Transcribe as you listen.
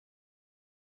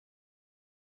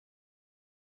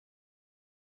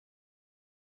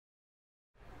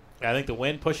I think the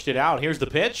wind pushed it out. Here's the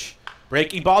pitch.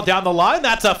 Breaking ball down the line.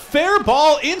 That's a fair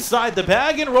ball inside the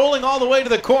bag and rolling all the way to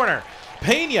the corner.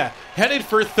 Pena, headed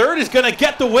for third, is going to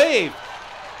get the wave.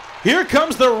 Here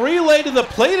comes the relay to the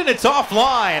plate, and it's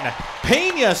offline.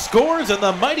 Pena scores, and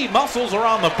the mighty Mussels are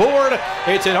on the board.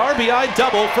 It's an RBI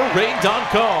double for Ray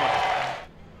Doncone.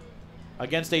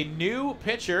 Against a new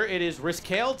pitcher, it is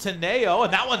Riscael Teneo,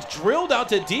 and that one's drilled out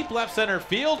to deep left center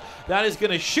field. That is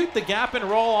going to shoot the gap and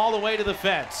roll all the way to the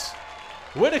fence.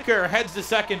 Whitaker heads to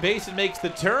second base and makes the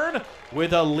turn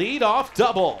with a lead-off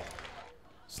double.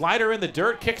 Slider in the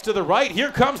dirt, kicks to the right. Here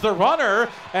comes the runner,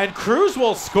 and Cruz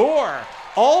will score.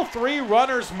 All three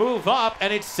runners move up,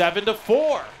 and it's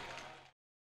 7-4.